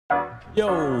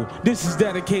Yo, this is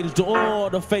dedicated to all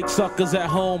the fake suckers at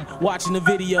home watching the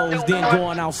videos, then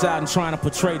going outside and trying to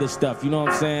portray this stuff, you know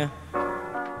what I'm saying?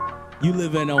 You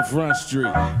living on Front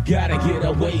Street. Gotta get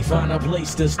away, find a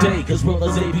place to stay, cause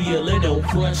brothers they be living on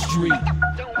Front Street.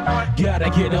 Gotta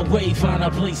get away, find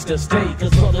a place to stay, cause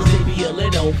brothers they be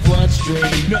living on Front Street.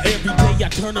 Now every day I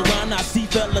turn around, I see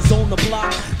fellas on the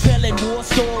block telling war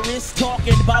stories,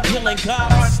 talking about killing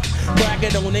cops,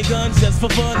 bragging on their guns just for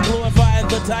fun, glorifying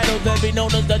the title that be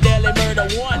known as the Daily Murder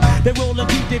One. They rollin'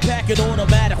 deep, they packing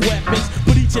automatic weapons,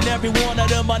 but each and every one of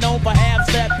them are known for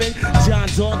half-stepping.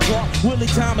 John's on talk, Willie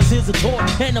Thomas is a toy,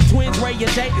 and them twins Ray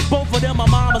and Jay, both of them are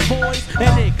mama's boys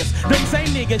and niggas. Them same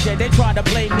niggas, yeah, they try to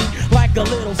play me like a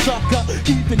little sucker,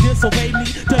 even disobey me.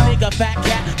 The nigga fat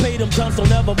cat paid them tons, so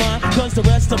never mind, cause the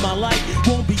rest of my life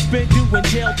won't be spent doing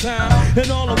jail time.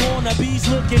 And all the wannabes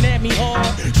looking at me hard,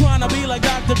 trying to be like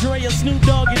Dr. Dre or Snoop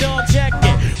Doggy Dogg, check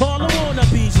it. All the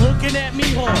wannabes looking at me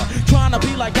hard, trying to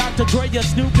be like Dr. Dre or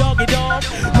Snoop Doggy Dogg,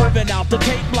 living out the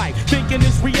tape life, thinking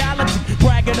it's reality,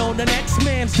 bragging on the next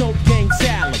man's dope game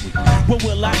salary. Where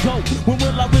will I go? When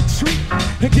will I retreat?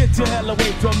 And get the hell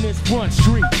away from this Front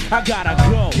Street. I gotta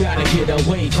go. Gotta get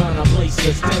away, find a place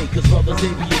to stay, cause brothers they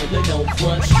be living on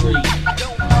Front Street.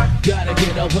 Gotta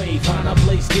get away, find a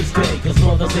place to stay, cause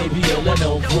brothers they be living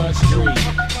on Front Street.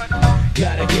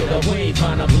 Gotta get away,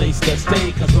 find a place to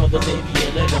stay, cause brothers they be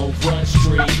living on Front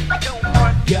Street.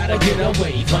 Gotta get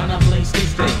away, find a place to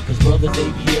stay, cause brothers they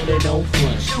be living on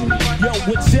Front Street. Yo,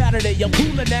 it's Saturday, I'm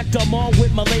coolin' at the mall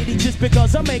with my lady, just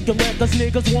because I'm making records,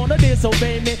 niggas wanna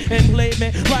disobey me and play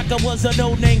me like I was a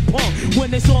no-name punk.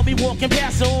 When they saw me walking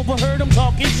past, I overheard them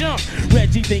talking junk.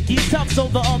 Reggie think he's tough, so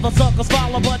the other suckers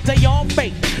follow, but they all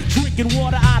fake, drinking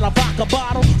water out of vodka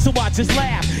bottle, so I just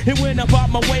laugh and went about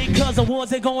my way, cause I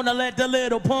wasn't gonna let the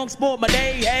little punk sport my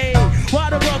day. Hey, why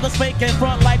the brothers fake in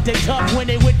front like they tough when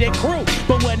they with their crew,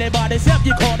 but when they by themselves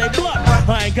you call they bluff?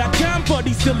 I ain't got time for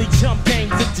these silly chump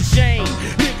games, it's a shame.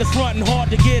 Niggas frontin' hard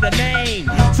to get a name,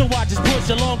 so I just push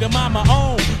along and mind my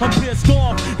own. I'm pissed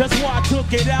off, that's why I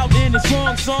took it out in a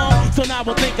strong song. So now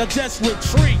I think I just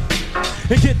retreat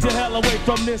and get the hell away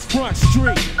from this Front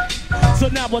Street. So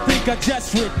now I think I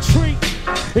just retreat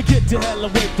and get the hell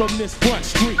away from this Front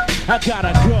Street. I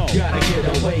gotta go. Gotta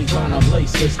get away, find a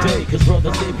place to stay, cause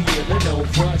brothers they be living on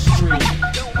Front Street.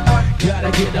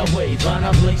 Gotta get away, find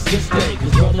a place to stay,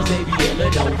 cause brothers they be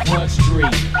living on Front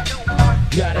Street.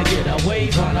 Gotta get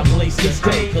away, find a place to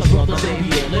stay, cause brothers they be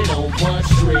living on Front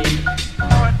Street.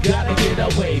 Gotta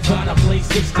get away, find a place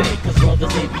to stay, cause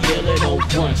brothers they be living on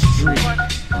Front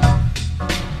Street.